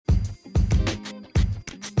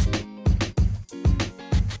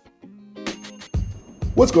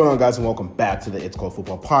What's going on, guys, and welcome back to the It's Called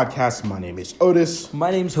Football podcast. My name is Otis.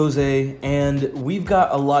 My name's Jose, and we've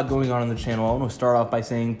got a lot going on the channel. I want to start off by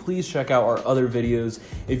saying, please check out our other videos.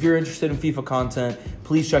 If you're interested in FIFA content,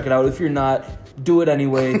 please check it out. If you're not, do it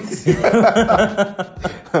anyway.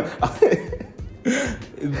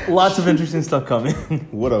 Lots of interesting stuff coming.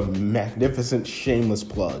 What a magnificent, shameless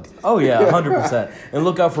plug. Oh, yeah, 100%. And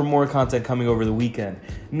look out for more content coming over the weekend.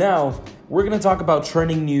 Now, we're going to talk about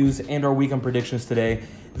trending news and our weekend predictions today.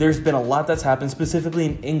 There's been a lot that's happened, specifically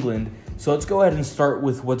in England. So let's go ahead and start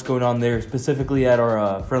with what's going on there, specifically at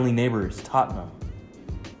our friendly neighbors, Tottenham.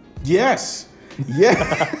 Yes.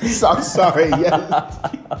 Yes. I'm sorry.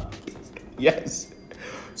 Yes. Yes.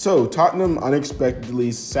 So, Tottenham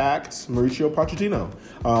unexpectedly sacked Mauricio Pochettino.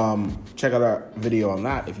 Check out our video on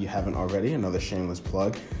that if you haven't already. Another shameless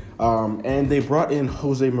plug. And they brought in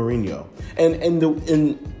Jose Mourinho.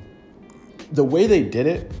 And the way they did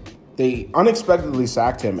it, they unexpectedly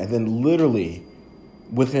sacked him and then literally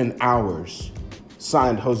within hours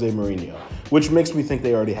signed Jose Mourinho, which makes me think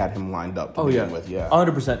they already had him lined up to begin with. Yeah,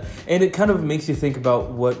 100%. And it kind of makes you think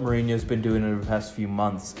about what Mourinho's been doing over the past few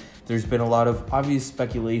months. There's been a lot of obvious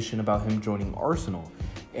speculation about him joining Arsenal.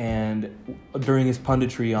 And during his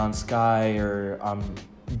punditry on Sky or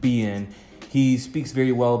beIN, he speaks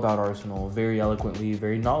very well about Arsenal, very eloquently,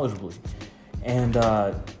 very knowledgeably. And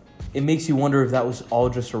it makes you wonder if that was all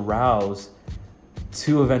just a rouse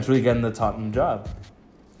to eventually get in the Tottenham job.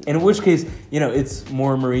 And in which case, it's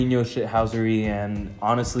more Mourinho shithousery, and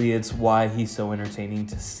honestly, it's why he's so entertaining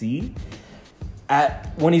to see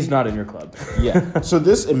when he's not in your club. Yeah. So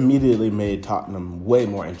this immediately made Tottenham way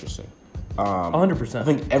more interesting. 100%. I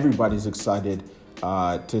think everybody's excited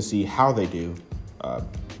to see how they do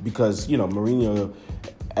because, Mourinho,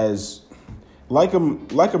 as like him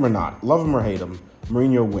or not, love him or hate him,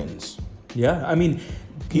 Mourinho wins. Yeah, I mean,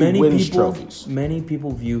 he wins trophies. Many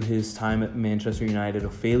people view his time at Manchester United a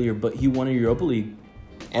failure, but he won a Europa League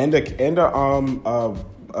and a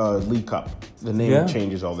League Cup. The name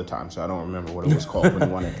changes all the time, so I don't remember what it was called when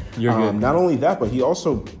he won it. You're good. Not only that, but he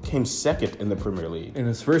also came second in the Premier League in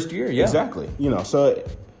his first year. Yeah, exactly. So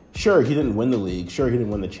sure, he didn't win the league. Sure, he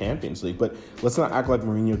didn't win the Champions League. But let's not act like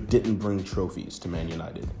Mourinho didn't bring trophies to Man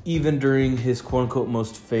United, even during his quote-unquote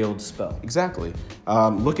most failed spell. Exactly.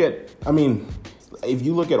 If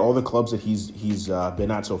you look at all the clubs that he's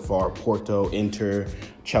been at so far, Porto, Inter,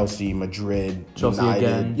 Chelsea, Madrid, Chelsea United,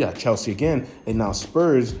 again. Yeah, Chelsea again, and now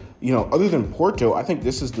Spurs. Other than Porto, I think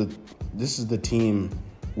this is the team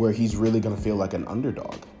where he's really going to feel like an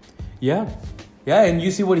underdog. Yeah, and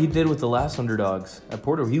you see what he did with the last underdogs at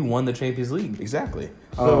Porto. He won the Champions League. Exactly.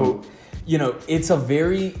 So, it's a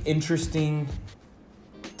very interesting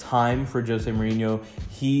time for Jose Mourinho.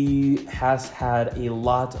 He has had a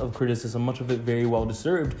lot of criticism, much of it very well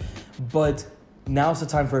deserved, but now's the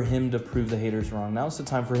time for him to prove the haters wrong. Now's the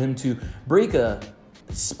time for him to break a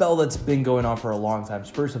spell that's been going on for a long time.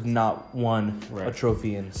 Spurs have not won a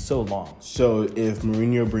trophy in so long. So if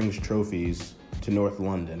Mourinho brings trophies to North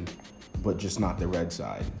London, but just not the red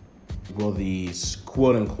side, will the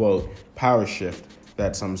quote-unquote power shift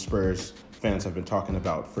that some Spurs fans have been talking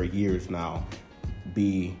about for years now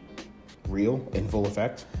be real, in full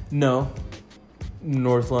effect? No.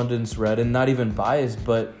 North London's red, and not even biased,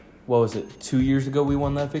 but what was it, 2 years ago we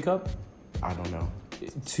won the FA Cup? I don't know.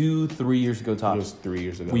 3 years ago tops. It was 3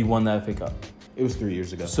 years ago. We won the FA Cup. It was 3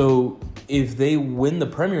 years ago. So if they win the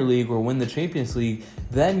Premier League or win the Champions League,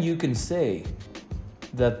 then you can say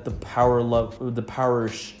that the power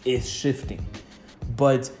is shifting.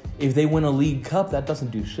 But if they win a League Cup, that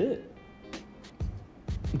doesn't do shit.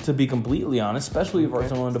 To be completely honest, especially if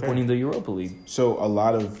Arsenal end up winning the Europa League. So a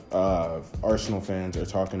lot of Arsenal fans are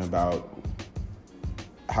talking about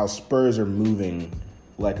how Spurs are moving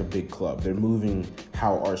like a big club. They're moving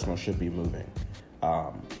how Arsenal should be moving.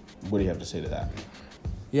 What do you have to say to that?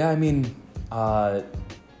 Yeah, I mean,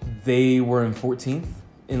 they were in 14th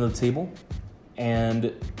in the table,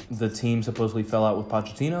 and the team supposedly fell out with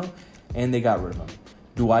Pochettino, and they got rid of him.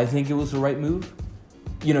 Do I think it was the right move?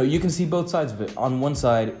 You can see both sides of it. On one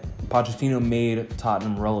side, Pochettino made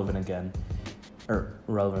Tottenham relevant again, or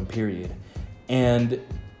relevant period, and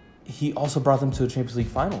he also brought them to a Champions League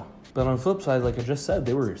final. But on the flip side, like I just said,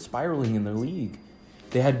 they were spiraling in their league.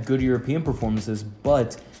 They had good European performances,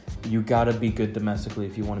 but you gotta be good domestically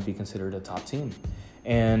if you want to be considered a top team.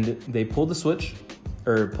 And they pulled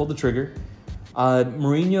the trigger.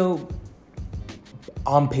 Mourinho,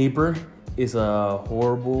 on paper, is a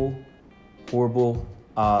horrible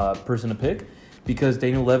person to pick because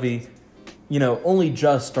Daniel Levy, only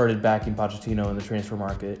just started backing Pochettino in the transfer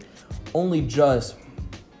market, only just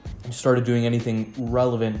started doing anything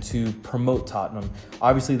relevant to promote Tottenham.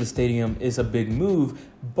 Obviously, the stadium is a big move,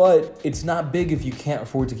 but it's not big if you can't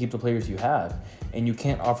afford to keep the players you have, and you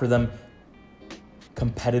can't offer them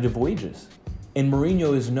competitive wages. And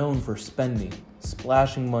Mourinho is known for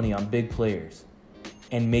splashing money on big players,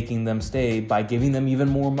 and making them stay by giving them even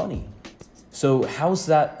more money. So how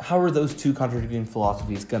are those two contradicting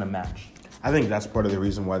philosophies going to match? I think that's part of the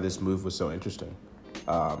reason why this move was so interesting.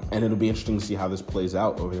 And it'll be interesting to see how this plays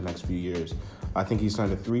out over the next few years. I think he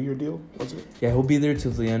signed a 3-year deal, was it? Yeah, he'll be there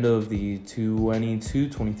till the end of the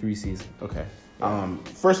 22-23 season. Okay.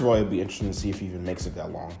 First of all, it'll be interesting to see if he even makes it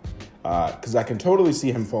that long. Because I can totally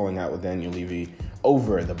see him falling out with Daniel Levy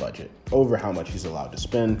over the budget, over how much he's allowed to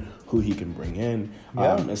spend, who he can bring in.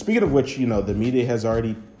 Yeah. And speaking of which, the media has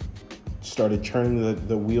already started churning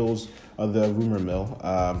the wheels of the rumor mill,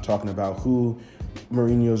 talking about who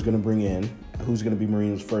Mourinho is going to bring in, who's going to be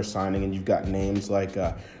Mourinho's first signing, and you've got names like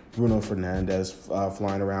Bruno Fernandes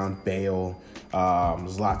flying around, Bale,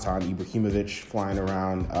 Zlatan Ibrahimovic flying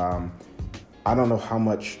around. I don't know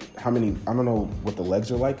I don't know what the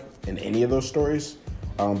legs are like in any of those stories,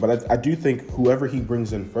 but I do think whoever he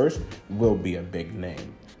brings in first will be a big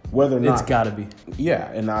name. Whether or not It's got to be.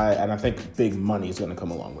 Yeah, and I think big money is going to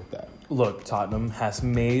come along with that. Look, Tottenham has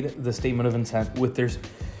made the statement of intent with their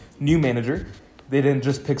new manager. They didn't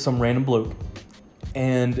just pick some random bloke.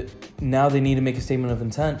 And now they need to make a statement of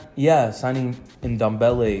intent. Yeah, signing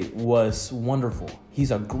Ndombele was wonderful.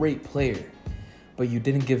 He's a great player. But you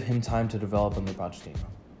didn't give him time to develop under Pochettino.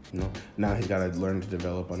 No, now he's got to learn to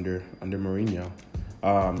develop under Mourinho.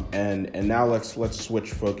 And now let's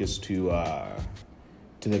switch focus to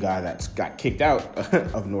the guy that's got kicked out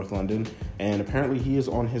of North London, and apparently he is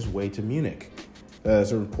on his way to Munich.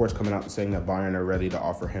 There's reports coming out saying that Bayern are ready to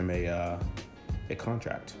offer him a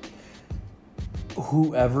contract.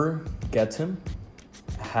 Whoever gets him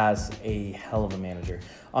has a hell of a manager.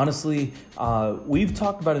 Honestly, we've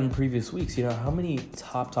talked about it in previous weeks. How many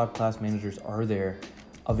top class managers are there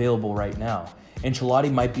available right now?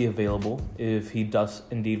 Ancelotti might be available if he does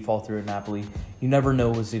indeed fall through at Napoli. You never know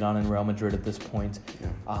with Zidane and Real Madrid at this point.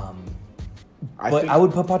 Yeah. I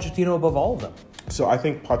would put Pochettino above all of them. So I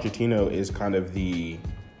think Pochettino is kind of the,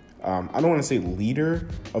 I don't want to say leader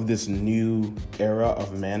of this new era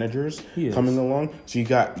of managers coming along. So you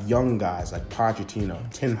got young guys like Pochettino,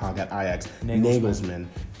 Ten Hag at Ajax, Nagelsmann,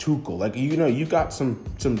 Tuchel. Like, you got some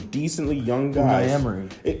decently young guys. Unai Emery.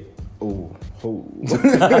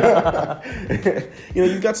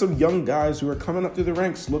 You've got some young guys who are coming up through the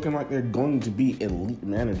ranks looking like they're going to be elite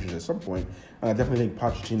managers at some point. I definitely think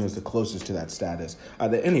Pochettino is the closest to that status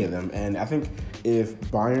than any of them. And I think if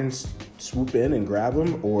Bayern swoop in and grab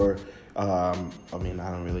him, or, I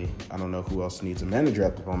don't know who else needs a manager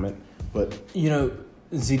at the moment, but...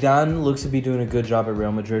 Zidane looks to be doing a good job at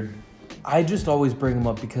Real Madrid. I just always bring him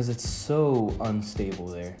up because it's so unstable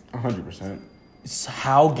there. 100%.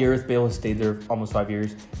 How Gareth Bale has stayed there almost 5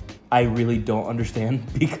 years, I really don't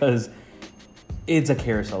understand, because it's a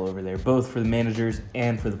carousel over there, both for the managers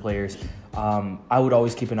and for the players. I would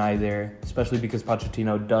always keep an eye there, especially because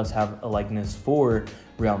Pochettino does have a likeness for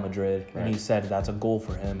Real Madrid, and he said that's a goal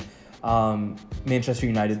for him. Manchester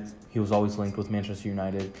United, he was always linked with Manchester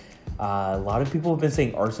United. A lot of people have been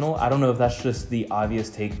saying Arsenal. I don't know if that's just the obvious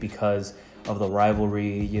take because of the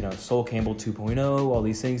rivalry, Sol Campbell 2.0, all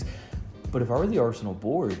these things. But if I were the Arsenal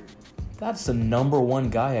board, that's the number one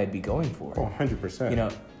guy I'd be going for. Oh,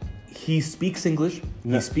 100%. He speaks English.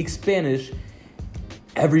 He speaks Spanish.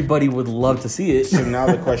 Everybody would love to see it. So now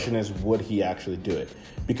the question is, would he actually do it?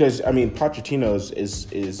 Because, Pochettino is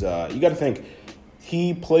you got to think,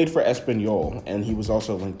 he played for Espanyol, and he was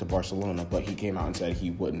also linked to Barcelona, but he came out and said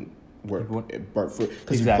he wouldn't work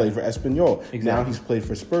because he played for Espanyol. Exactly. Now he's played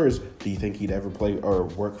for Spurs. Do you think he'd ever play or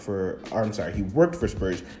work for... he worked for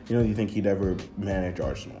Spurs. Do you think he'd ever manage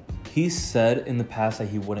Arsenal? He said in the past that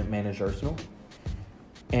he wouldn't manage Arsenal.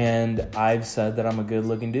 And I've said that I'm a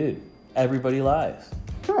good-looking dude. Everybody lies.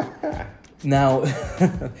 Now,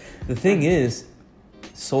 the thing is,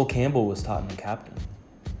 Sol Campbell was Tottenham captain.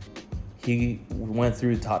 He went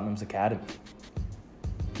through Tottenham's academy.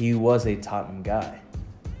 He was a Tottenham guy.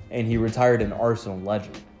 And he retired an Arsenal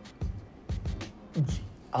legend.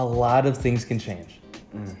 A lot of things can change.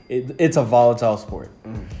 It's a volatile sport.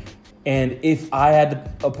 And if I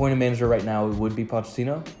had to appoint a manager right now, it would be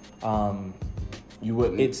Pochettino. You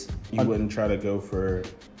wouldn't try to go for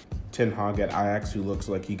Ten Hag at Ajax, who looks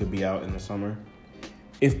like he could be out in the summer?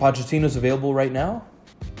 If Pochettino's available right now,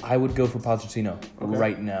 I would go for Pochettino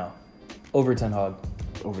right now. Over Ten Hag.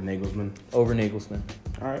 Over Nagelsmann? Over Nagelsmann.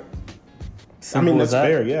 All right. Simple that's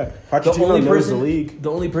fair, yeah. Pochettino knows the league.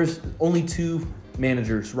 The only two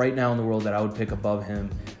managers right now in the world that I would pick above him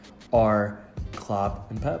are Klopp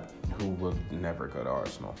and Pep. Who will never go to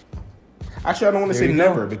Arsenal. Actually, I don't want to There say you go.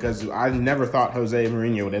 never because I never thought Jose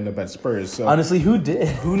Mourinho would end up at Spurs. So Honestly, who did?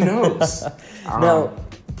 who knows? Now,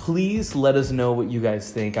 please let us know what you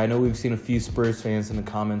guys think. I know we've seen a few Spurs fans in the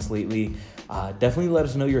comments lately. Definitely let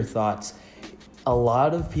us know your thoughts. A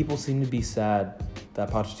lot of people seem to be sad that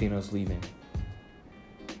Pochettino's leaving.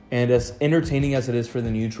 And as entertaining as it is for the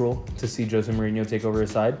neutral to see Jose Mourinho take over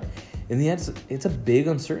his side, in the end, it's a big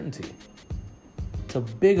uncertainty. It's a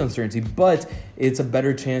big uncertainty, but it's a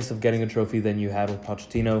better chance of getting a trophy than you had with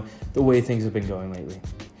Pochettino, the way things have been going lately.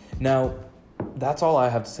 Now, that's all I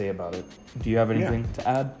have to say about it. Do you have anything to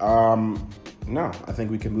add? No, I think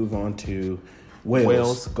we can move on to Wales,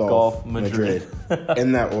 Wales, Golf, Madrid.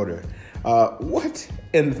 In that order. What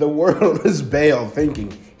in the world is Bale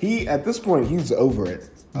thinking? At this point, he's over it.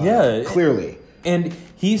 Yeah. Clearly. And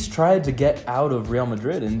he's tried to get out of Real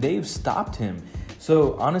Madrid, and they've stopped him.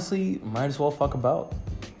 So, honestly, might as well fuck about.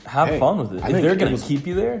 Have fun with it. I If think they're it going to was keep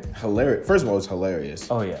you there, Hilarious. First of all, it's hilarious.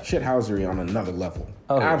 Oh, yeah. Shithousery on another level.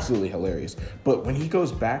 Oh, yeah. Absolutely hilarious. But when he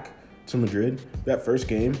goes back to Madrid, that first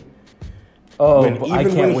game, I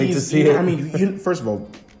can't wait to see it. I mean, first of all,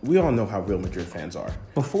 we all know how Real Madrid fans are.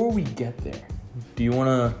 Before we get there, do you want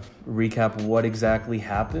to recap what exactly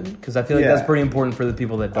happened? Because I feel like Yeah. that's pretty important for the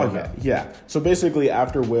people that don't know. Yeah. So basically,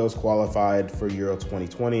 after Wales qualified for Euro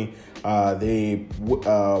 2020,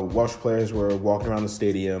 Welsh players were walking around the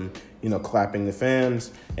stadium, clapping the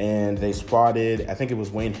fans, and they spotted, I think it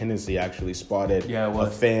was Wayne Hennessy actually spotted Yeah, it was.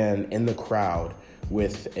 a fan in the crowd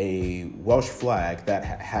with a Welsh flag that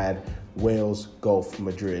had Wales, Golf,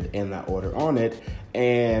 Madrid in that order on it.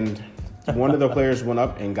 And one of the players went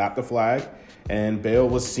up and got the flag. And Bale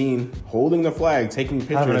was seen holding the flag, taking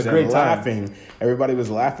pictures, great and time. laughing. Everybody was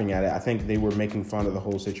laughing at it. I think they were making fun of the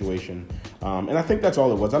whole situation. And I think that's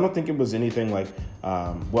all it was. I don't think it was anything like,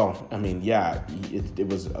 it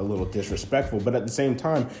was a little disrespectful. But at the same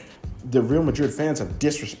time, the Real Madrid fans have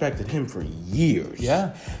disrespected him for years.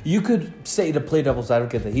 Yeah. You could say, to play devil's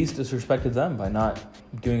advocate, that he's disrespected them by not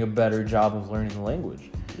doing a better job of learning the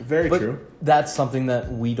language. Very But true. that's something that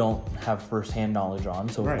we don't have firsthand knowledge on.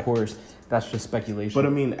 So, Right. of course, that's just speculation. But I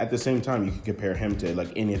mean, at the same time, you could compare him to like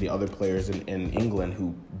any of the other players in England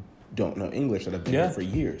who don't know English that have been here for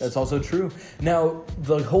years. That's also true. Now,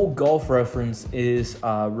 the whole golf reference is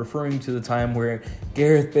referring to the time where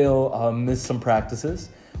Gareth Bale missed some practices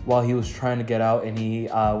while he was trying to get out, and he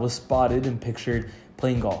was spotted and pictured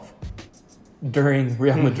playing golf during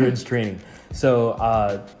Real Madrid's training.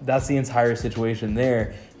 So that's the entire situation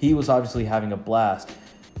there. He was obviously having a blast.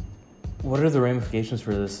 What are the ramifications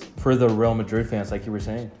for this, for the Real Madrid fans, like you were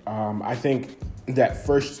saying? I think that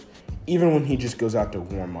first, even when he just goes out to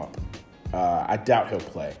warm up, I doubt he'll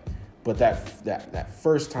play. But that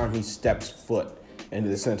first time he steps foot into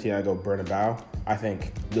the Santiago Bernabeu, I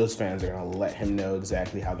think those fans are going to let him know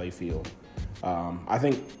exactly how they feel. I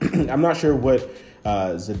think, I'm not sure what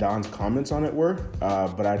Zidane's comments on it were,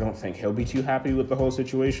 but I don't think he'll be too happy with the whole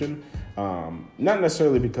situation. Not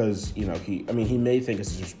necessarily because, he may think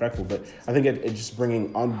it's disrespectful, but I think it's just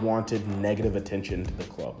bringing unwanted negative attention to the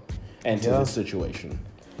club and to the situation.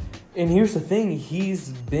 And here's the thing, he's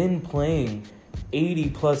been playing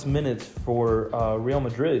 80-plus minutes for Real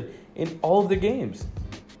Madrid in all of their games.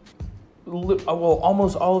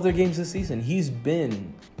 Almost all of their games this season. He's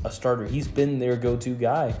been a starter. He's been their go-to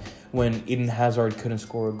guy when Eden Hazard couldn't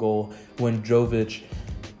score a goal, when Jovic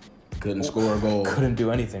Couldn't score a goal. couldn't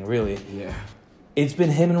do anything, really. Yeah. It's been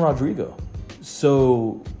him and Rodrigo.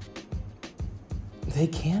 So they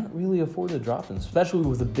can't really afford to drop him, especially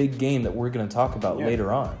with a big game that we're going to talk about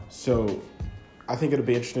later on. So I think it'll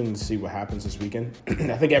be interesting to see what happens this weekend.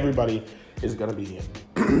 I think everybody is going to be,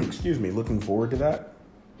 looking forward to that.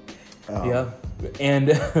 Yeah,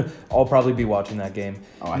 and I'll probably be watching that game.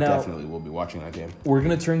 I definitely will be watching that game. We're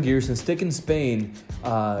going to turn gears and stick in Spain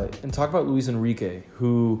and talk about Luis Enrique,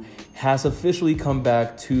 who has officially come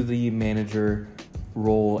back to the manager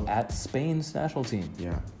role at Spain's national team.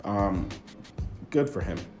 Yeah. Good for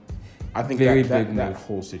him. I think Very that big that move.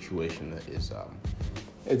 whole situation is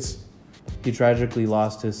it's He tragically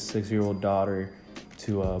lost his 6-year-old daughter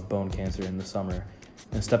to bone cancer in the summer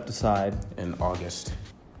and stepped aside. in August.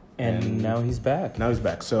 And now he's back. Now he's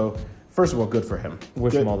back. So first of all, good for him.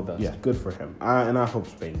 Wish him all the best. Yeah, good for him. And I hope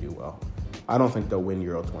Spain do well. I don't think they'll win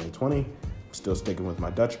Euro 2020. Still sticking with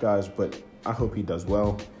my Dutch guys, but I hope he does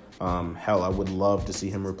well. Hell, I would love to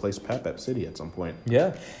see him replace Pep at City at some point.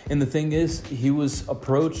 Yeah, and the thing is, he was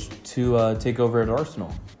approached to take over at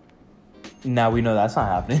Arsenal. Now we know that's not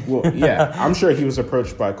happening. Well, yeah, I'm sure he was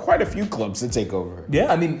approached by quite a few clubs to take over.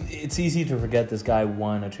 Yeah, I mean, it's easy to forget this guy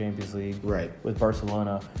won a Champions League Right. with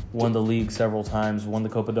Barcelona, won the league several times, won the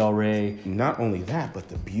Copa del Rey. Not only that, but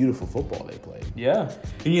the beautiful football they played. Yeah.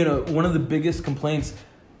 And, you know, one of the biggest complaints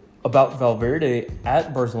about Valverde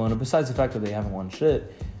at Barcelona, besides the fact that they haven't won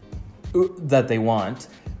shit that they want,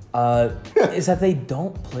 is that they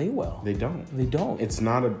don't play well. They don't. They don't. It's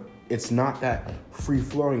not that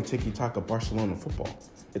free-flowing tiki-taka Barcelona football.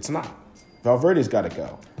 It's not. Valverde's got to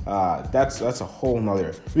go. That's a whole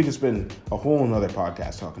nother. We could spend a whole nother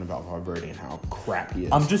podcast talking about Valverde and how crap he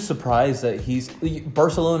is. I'm just surprised that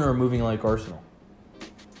Barcelona are moving like Arsenal.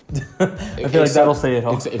 I feel like that'll say it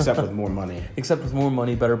all. Except with more money. Except with more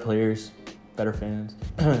money, better players, better fans.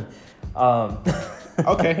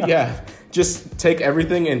 Okay, yeah. Just take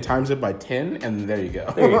everything and times it by 10, and there you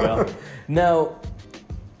go. There you go. Now,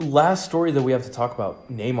 last story that we have to talk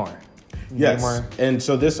about, Neymar. Yes, Neymar. and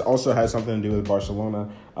so this also has something to do with Barcelona.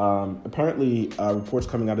 Apparently, reports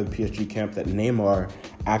coming out of the PSG camp that Neymar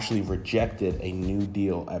actually rejected a new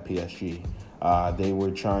deal at PSG. They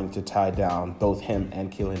were trying to tie down both him and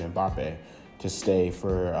Kylian Mbappe to stay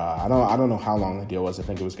for I don't know how long the deal was. I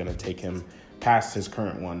think it was going to take him past his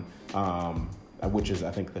current one, which is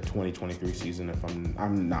I think the 2023 season. If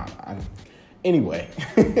I'm not. Anyway,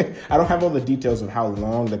 I don't have all the details of how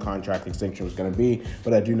long the contract extension was going to be,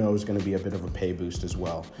 but I do know it was going to be a bit of a pay boost as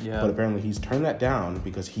well. Yeah. But apparently he's turned that down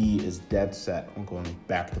because he is dead set on going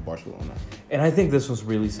back to Barcelona. And I think this was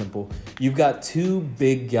really simple. You've got two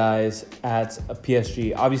big guys at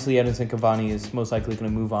PSG. Obviously, Edinson Cavani is most likely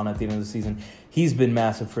going to move on at the end of the season. He's been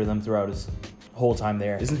massive for them throughout his whole time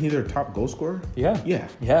there. Isn't he their top goal scorer? Yeah. Yeah.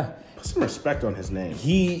 Yeah. Put some respect on his name.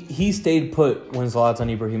 He stayed put when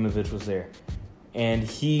Zlatan Ibrahimovic was there. And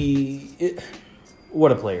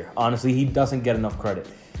what a player. Honestly, he doesn't get enough credit.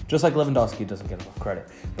 Just like Lewandowski doesn't get enough credit.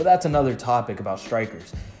 But that's another topic about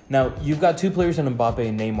strikers. Now, you've got two players in Mbappe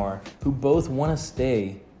and Neymar who both want to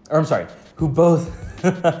stay. Or, I'm sorry, who both...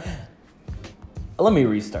 Let me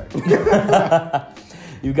restart.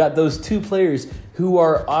 You've got those two players who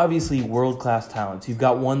are obviously world-class talents. You've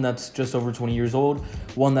got one that's just over 20 years old,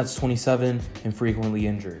 one that's 27 and frequently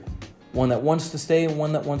injured. One that wants to stay and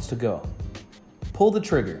one that wants to go. Pull the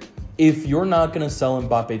trigger. If you're not going to sell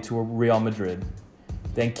Mbappe to Real Madrid,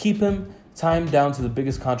 then keep him, tie him down to the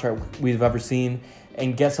biggest contract we've ever seen,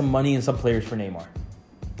 and get some money and some players for Neymar.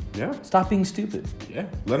 Yeah. Stop being stupid. Yeah.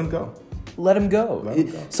 Let him go. Let him go. Let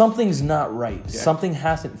him go. Something's not right. Yeah. Something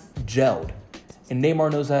hasn't gelled. And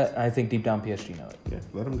Neymar knows that, and I think deep down PSG know it. Yeah.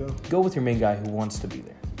 Let him go. Go with your main guy who wants to be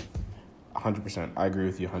there. 100%. I agree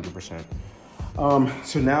with you 100%.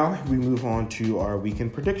 So now we move on to our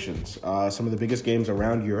weekend predictions. Some of the biggest games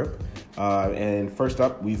around Europe. And first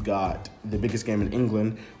up, we've got the biggest game in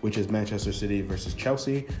England, which is Manchester City versus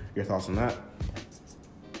Chelsea. Your thoughts on that?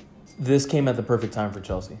 This came at the perfect time for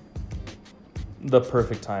Chelsea. The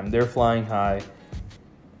perfect time. They're flying high.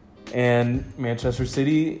 And Manchester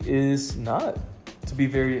City is not, to be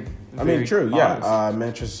very true. honest. Yeah.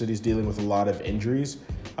 Manchester City's dealing with a lot of injuries.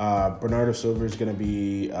 Bernardo Silva is going to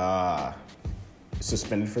be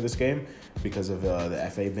suspended for this game because of the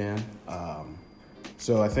FA ban.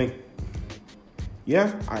 So I think,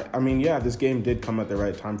 this game did come at the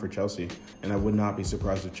right time for Chelsea, and I would not be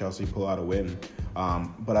surprised if Chelsea pull out a win.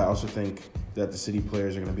 But I also think that the City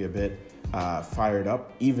players are going to be a bit fired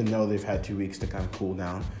up, even though they've had 2 weeks to kind of cool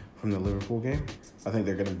down from the Liverpool game. I think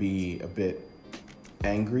they're going to be a bit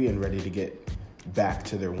angry and ready to get back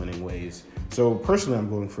to their winning ways. So personally, I'm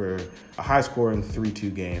going for a high-scoring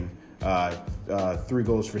 3-2 game. 3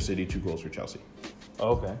 goals for City, 2 goals for Chelsea.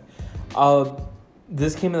 Okay.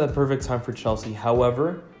 This came at the perfect time for Chelsea.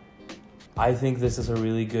 However, I think this is a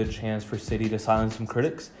really good chance for City to silence some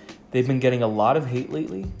critics. They've been getting a lot of hate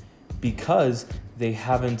lately because they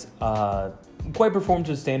haven't quite performed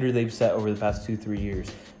to the standard they've set over the past 2-3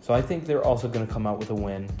 years. So I think they're also going to come out with a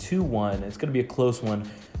win, 2-1. It's going to be a close one,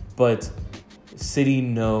 but City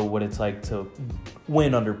know what it's like to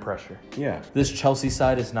win under pressure. Yeah. This Chelsea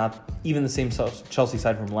side is not even the same Chelsea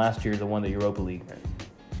side from last year that won the Europa League.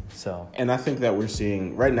 So. And I think that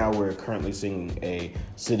we're currently seeing a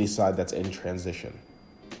City side that's in transition.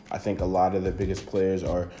 I think a lot of the biggest players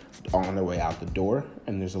are on their way out the door,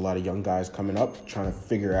 and there's a lot of young guys coming up trying to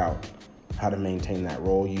figure out how to maintain that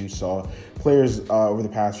role. You saw players over the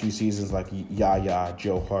past few seasons like Yaya,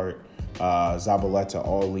 Joe Hart, Zabaleta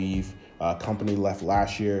all leave. Company left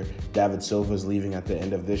last year. David Silva's leaving at the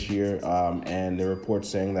end of this year. And there are reports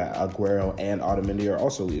saying that Aguero and Otamendi are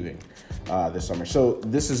also leaving this summer. So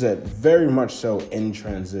this is a very much so in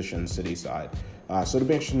transition City side. So it'll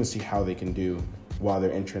be interesting to see how they can do while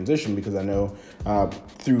they're in transition, because I know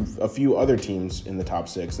through a few other teams in the top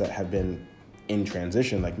 6 that have been in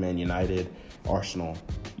transition, like Man United, Arsenal,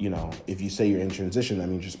 if you say you're in transition, that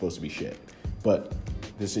means you're supposed to be shit. But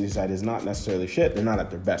the City side is not necessarily shit. They're not at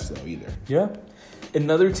their best, though, either. Yeah.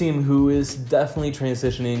 Another team who is definitely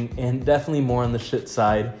transitioning and definitely more on the shit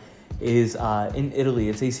side is in Italy.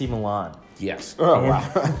 It's AC Milan. Yes. Oh,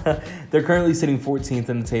 wow. They're currently sitting 14th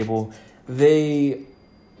in the table. They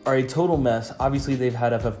are a total mess. Obviously, they've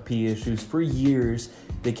had FFP issues for years.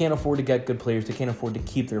 They can't afford to get good players. They can't afford to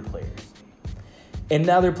keep their players. And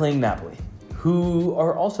now they're playing Napoli, who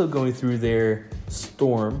are also going through their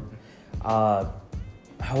storm.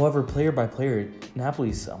 However, player by player,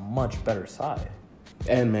 Napoli's a much better side.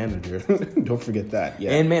 And manager. Don't forget that.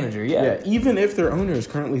 Yeah. And manager, yeah. Even if their owner is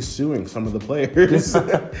currently suing some of the players.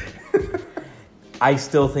 I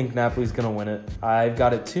still think Napoli's going to win it. I've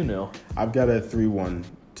got it 2-0. I've got a 3-1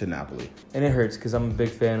 to Napoli. And it hurts because I'm a big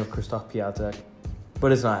fan of Krzysztof Piatek.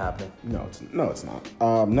 But it's not happening. No, it's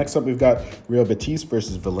not. Next up, we've got Real Betis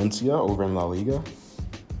versus Valencia over in La Liga.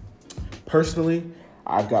 Personally,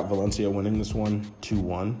 I've got Valencia winning this one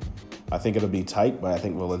 2-1. I think it'll be tight, but I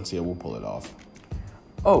think Valencia will pull it off.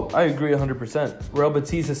 Oh, I agree 100%. Real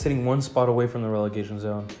Betis is sitting one spot away from the relegation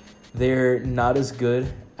zone. They're not as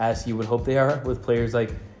good as you would hope they are, with players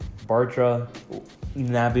like Bartra,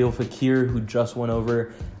 Nabil Fekir, who just went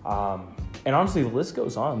over. And honestly, the list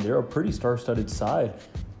goes on. They're a pretty star-studded side,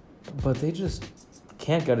 but they just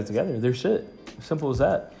can't get it together. They're shit. Simple as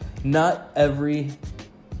that. Not every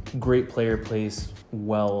great player plays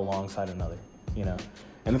well alongside another,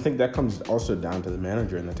 And I think that comes also down to the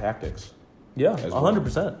manager and the tactics. Yeah,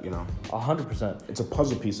 100%. Well, 100%. It's a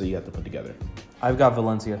puzzle piece that you have to put together. I've got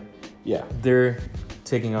Valencia. Yeah. They're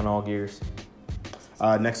taking on all gears.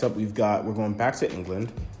 Next up, we're going back to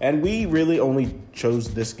England. And we really only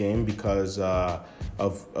chose this game because of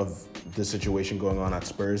the situation going on at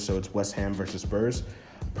Spurs. So it's West Ham versus Spurs.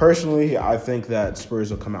 Personally, I think that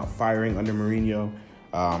Spurs will come out firing under Mourinho.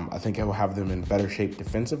 I think it will have them in better shape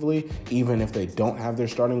defensively, even if they don't have their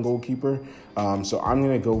starting goalkeeper. So I'm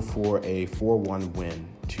going to go for a 4-1 win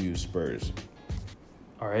to Spurs.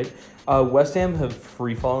 All right. West Ham have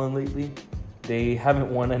free-fallen lately. They haven't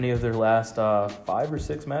won any of their last 5 or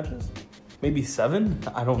 6 matches. Maybe 7?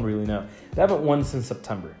 I don't really know. They haven't won since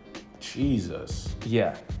September. Jesus.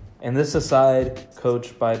 Yeah. And this is a side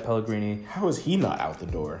coached by Pellegrini. How is he not out the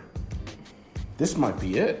door? This might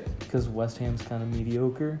be it. Because West Ham's kind of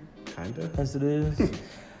mediocre. Kind of. As it is.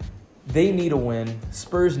 They need a win.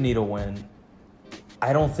 Spurs need a win.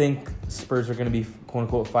 I don't think Spurs are going to be,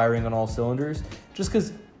 quote-unquote, firing on all cylinders. Just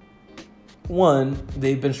because, 1,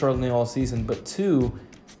 they've been struggling all season. But 2,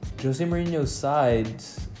 Jose Mourinho's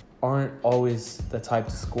sides aren't always the type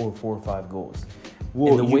to score 4 or 5 goals.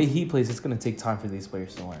 Well, and the way he plays, it's going to take time for these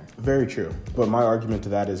players to learn. Very true. But my argument to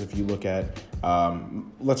that is if you look at,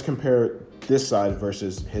 let's compare this side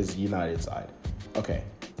versus his United side. Okay,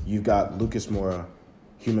 you've got Lucas Moura,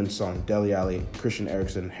 Heung-min Son, Dele Alli, Christian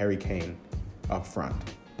Eriksen, Harry Kane up front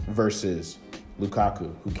versus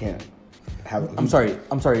Lukaku, who can't have... I'm sorry.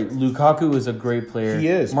 Lukaku is a great player. He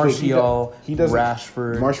is. Martial, he doesn't.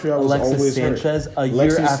 Rashford, Martial was Alexis always Sanchez, hurt. a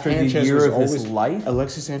year after the year of his life.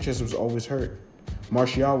 Alexis Sanchez was always hurt.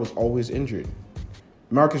 Martial was always injured.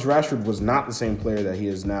 Marcus Rashford was not the same player that he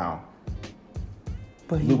is now.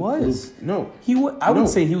 But he was. I would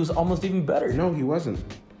say he was almost even better. No, he wasn't.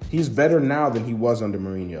 He's better now than he was under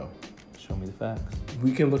Mourinho. Show me the facts.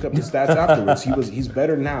 We can look up the stats afterwards. He's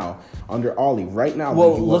better now under Ollie right now.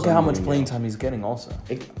 Well, look at how much playing time he's getting. Also,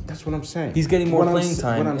 that's what I'm saying. He's getting more playing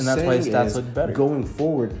time, and that's why his stats look better going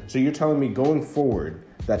forward. So you're telling me going forward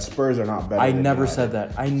that Spurs are not better? I never said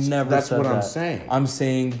that. That's what I'm saying. I'm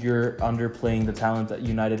saying you're underplaying the talent that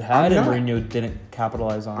United had, and Mourinho didn't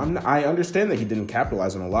capitalize on. I understand that he didn't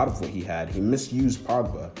capitalize on a lot of what he had. He misused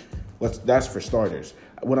Pogba. That's for starters.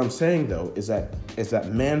 What I'm saying though is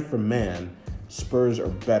that man for man, Spurs are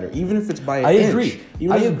better. Even if it's by an inch. Agree.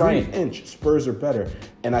 Even if it's by an inch, Spurs are better.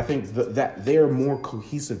 And I think that they're a more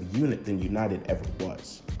cohesive unit than United ever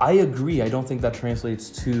was. I agree. I don't think that translates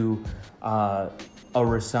to a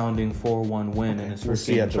resounding 4-1 win in his first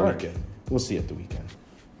game. We'll see at the weekend.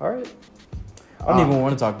 All right. I don't even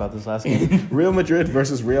want to talk about this last game. Real Madrid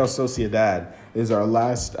versus Real Sociedad is our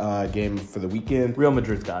last game for the weekend. Real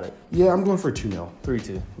Madrid's got it. Yeah, I'm going for 2-0.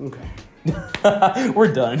 3-2. Okay.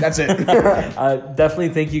 We're done. That's it. Definitely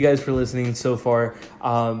thank you guys for listening so far.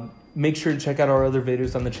 Make sure to check out our other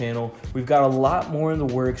videos on the channel. We've got a lot more in the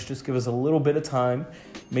works. Just give us a little bit of time.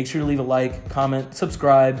 Make sure to leave a like, comment,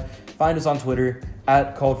 subscribe. Find us on Twitter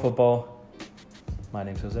 @CalledFootball. My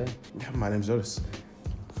name's Jose. My name's Otis.